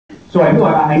So I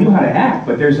knew how to act,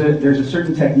 but there's a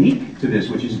certain technique to this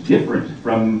which is different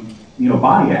from, you know,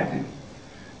 body acting,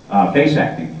 face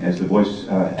acting, as the voice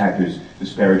actors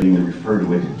disparagingly refer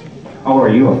to it. Oh, are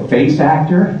you a face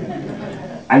actor?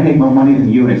 I make more money than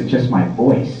you, and it's just my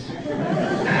voice.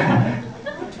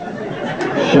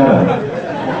 Shut up.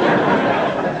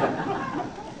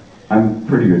 I'm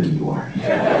prettier than you are.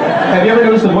 Have you ever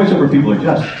noticed the voiceover people are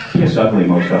just piss ugly,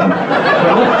 most of them?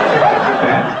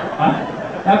 Bad? Huh?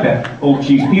 Not bad. Oh,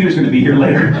 geez, Peter's going to be here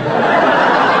later.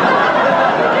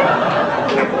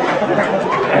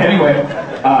 Anyway,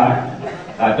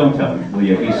 don't tell him, will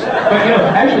you? But, you know,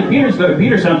 actually,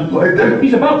 Peter sounds like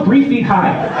he's about 3 feet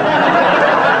high.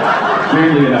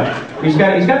 Weirdly enough. He's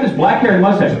got this black hair and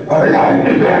mustache.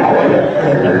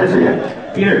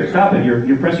 Peter, stop it.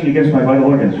 You're pressing against my vital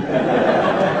organs.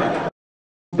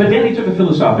 But then he took a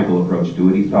philosophical approach to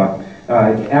it. He thought,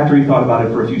 after he thought about it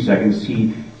for a few seconds,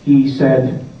 he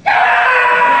said,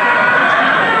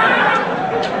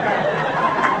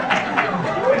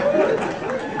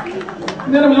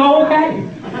 and then it was all okay.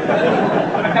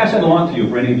 I pass that along to you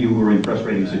for any of you who are in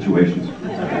frustrating situations.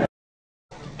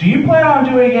 Do you plan on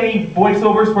doing any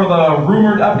voiceovers for the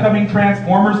rumored upcoming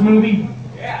Transformers movie?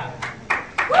 Yeah.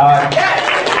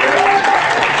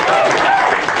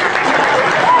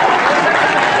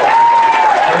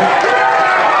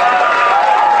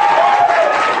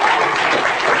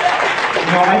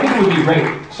 You know, I think it would be great.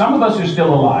 Some of us are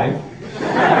still alive.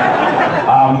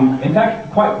 In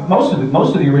fact, most of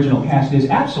the original cast is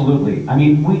absolutely. I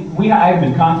mean, I haven't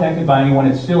been contacted by anyone.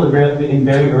 It's still in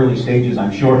very early stages,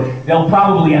 I'm sure. They'll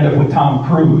probably end up with Tom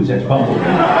Cruise as Bumblebee. Okay,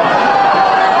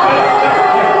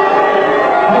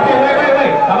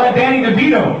 wait. How about Danny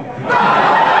DeVito?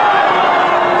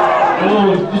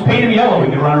 Oh, just paint him yellow. We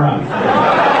can run around.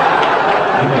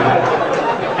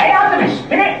 Hey, Optimus,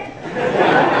 hit it!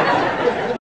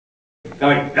 No,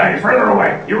 you're further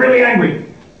away. You're really angry.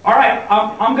 All right,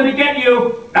 I'm gonna get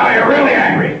you. Now you're really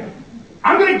angry.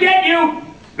 I'm gonna get you.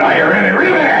 Now you're really,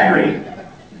 really angry.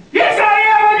 Yes, I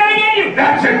am. I'm gonna get you.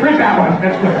 That's it. Print that one.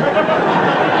 That's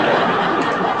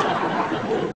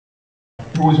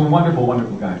good. Who was a wonderful,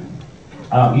 wonderful guy.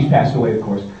 He's passed away, of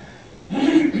course.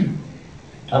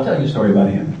 I'll tell you a story about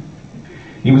him.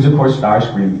 He was, of course,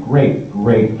 Starscream.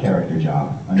 Great character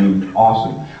job. I mean,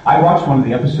 awesome. I watched one of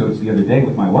the episodes the other day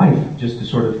with my wife, just to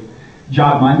sort of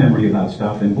jog my memory about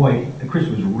stuff, and boy, Chris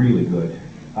was really good.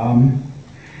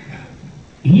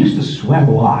 He used to sweat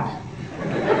a lot.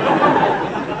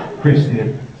 Chris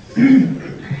did.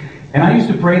 And I used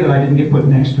to pray that I didn't get put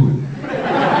next to him.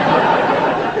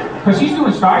 Because he's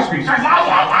doing Starscream.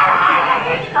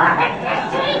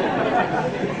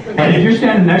 And if you're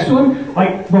standing next to him,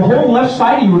 like, the whole left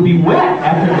side of you would be wet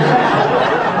after the session.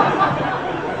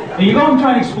 And you know I'm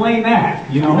trying to explain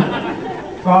that, you know?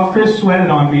 Well, Chris sweated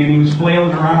on me and he was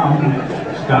flailing around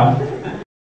and stuff.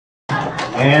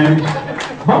 And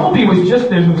Bumblebee was just,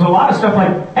 there was a lot of stuff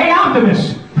like, hey,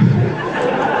 Optimus!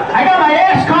 I got my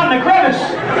ass caught in a crevice!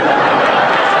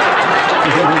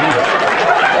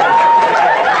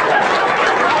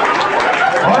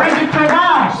 Orange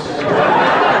crevasse!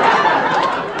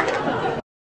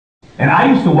 And I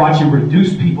used to watch him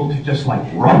reduce people to just like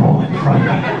rubble in front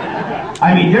of me.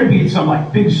 I mean, there'd be some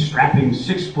like big strapping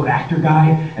 6-foot actor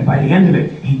guy, and by the end of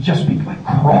it, he'd just be like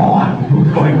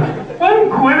crawling, going,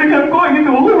 I'm quitting, I'm going into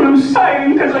aluminum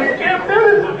siding because I can't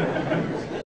do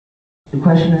it. The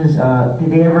question is,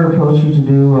 did they ever approach you to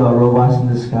do Robots in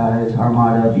Disguise,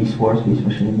 Armada, Beast Force, Beast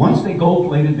Machine? Once they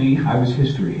gold-plated me, I was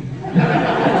history. In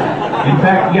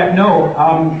fact, yeah, no,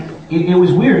 it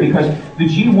was weird because the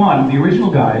G1, the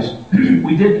original guys,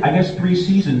 we did, I guess, 3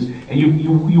 seasons, and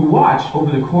you watch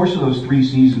over the course of those 3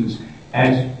 seasons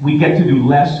as we get to do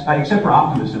less, except for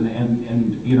Optimus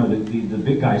and you know, the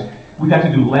big guys, we got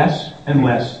to do less and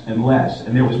less and less,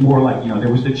 and there was more like, you know,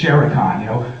 there was the Chericon, you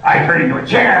know, I turned into a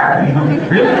chair, you know,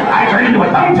 really? I turned into a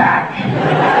thumbtack.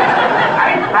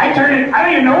 I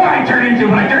don't even know what I turned into,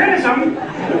 but I turned into something.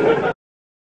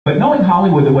 But knowing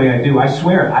Hollywood the way I do, I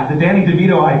swear, the Danny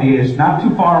DeVito idea is not too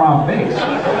far off base.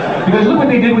 Because look what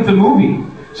they did with the movie.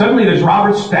 Suddenly there's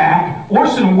Robert Stack.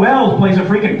 Orson Welles plays a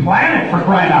freaking planet, for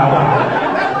crying out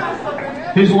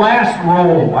loud. His last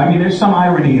role. I mean, there's some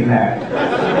irony in that.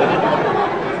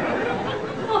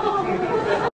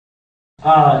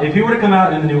 If he were to come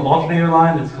out in the new alternator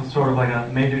line, that's sort of like a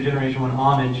major Generation 1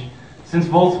 homage, since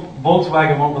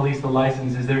Volkswagen won't release the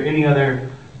license, is there any other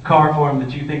car form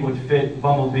that you think would fit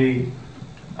Bumblebee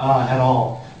at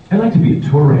all? I'd like to be a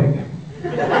Touareg.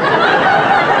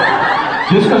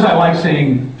 Just because I like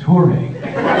saying Touareg.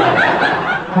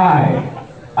 Hi,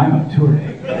 I'm a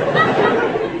Touareg.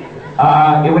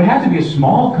 It would have to be a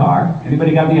small car.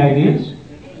 Anybody got any ideas?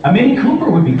 A Mini Cooper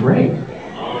would be great.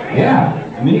 Yeah,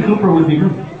 a Mini Cooper would be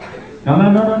great. No.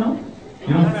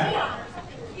 You know?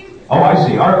 Oh, I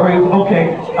see. All right,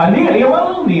 okay. Neon, yeah, well, a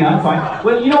little neon, fine.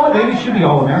 Well, you know what? Maybe it should be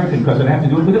all American because I'd have to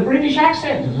do it with a British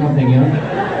accent or something, you know?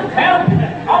 Help!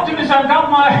 Optimus, I've got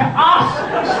my ass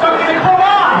stuck in a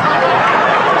crevasse!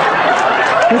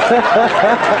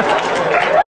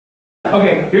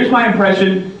 Okay, here's my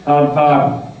impression of,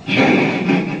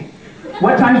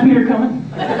 what time's Peter coming?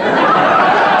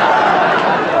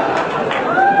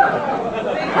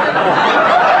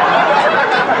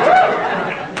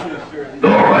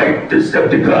 Alright,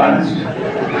 Decepticons,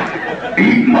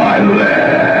 eat my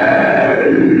lead.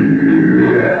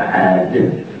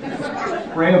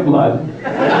 Spray of blood.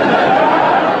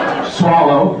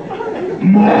 Swallow.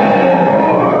 More.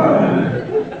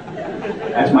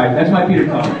 That's my Peter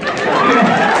Cullen.